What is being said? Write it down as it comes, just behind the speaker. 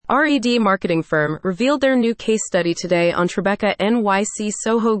R.E.D. marketing firm revealed their new case study today on Tribeca NYC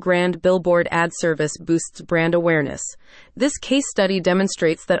Soho Grand Billboard ad service boosts brand awareness. This case study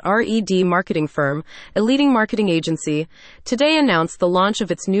demonstrates that R.E.D. marketing firm, a leading marketing agency, today announced the launch of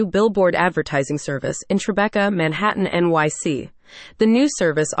its new Billboard advertising service in Tribeca, Manhattan, NYC. The new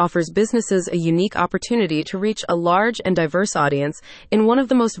service offers businesses a unique opportunity to reach a large and diverse audience in one of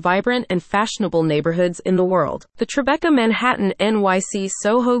the most vibrant and fashionable neighborhoods in the world. The Tribeca Manhattan NYC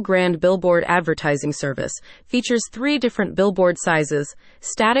Soho Grand Billboard advertising service features 3 different billboard sizes,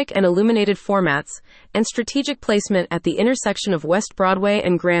 static and illuminated formats, and strategic placement at the intersection of West Broadway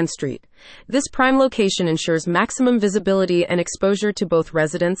and Grand Street. This prime location ensures maximum visibility and exposure to both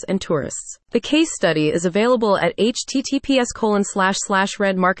residents and tourists. The case study is available at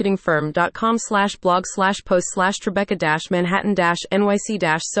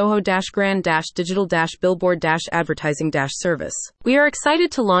We are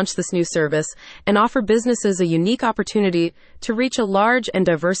excited to launch this new service and offer businesses a unique opportunity to reach a large and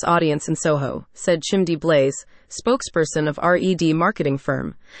diverse audience in Soho, said Chimdi Blaze, spokesperson of R.E.D. marketing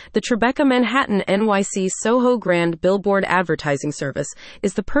firm. The Tribeca Manhattan NYC Soho Grand Billboard advertising service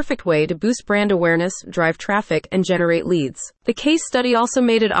is the perfect way to boost brand awareness, drive traffic, and generate leads. The case study also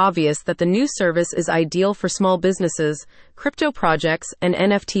made it obvious that the new service is ideal for small businesses, crypto projects, and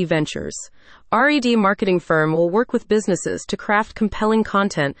NFT ventures. R.E.D. marketing firm will work with businesses to craft compelling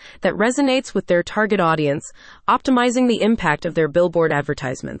content that resonates with their target audience, optimizing the impact of their billboard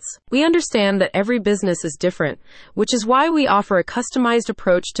advertisements. We understand that every business is different, which is why we offer a customized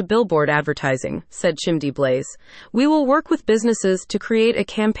approach to billboard advertising, said Chimdi Blaze. We will work with businesses to create a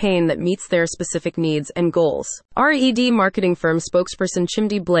campaign that meets their specific needs and goals. R.E.D. marketing firm spokesperson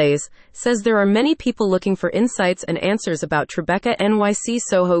Chimdi Blaze says there are many people looking for insights and answers about Tribeca NYC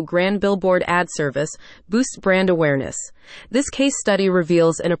Soho Grand Billboard ad service boosts brand awareness. This case study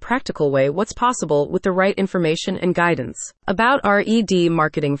reveals in a practical way what's possible with the right information and guidance. About R.E.D.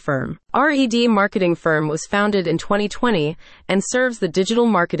 marketing firm. R.E.D. marketing firm was founded in 2020 and serves the digital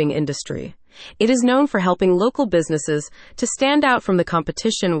marketing industry. It is known for helping local businesses to stand out from the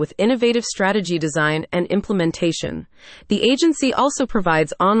competition with innovative strategy design and implementation. The agency also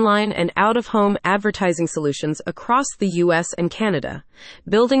provides online and out-of-home advertising solutions across the U.S. and Canada.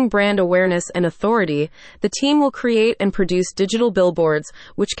 Building brand awareness and authority, the team will create and produce digital billboards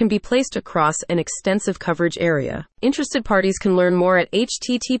which can be placed across an extensive coverage area. Interested parties can learn more at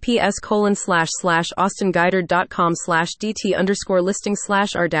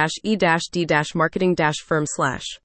https://austinguider.com/dt_listing/r-e-d-marketing-firm/.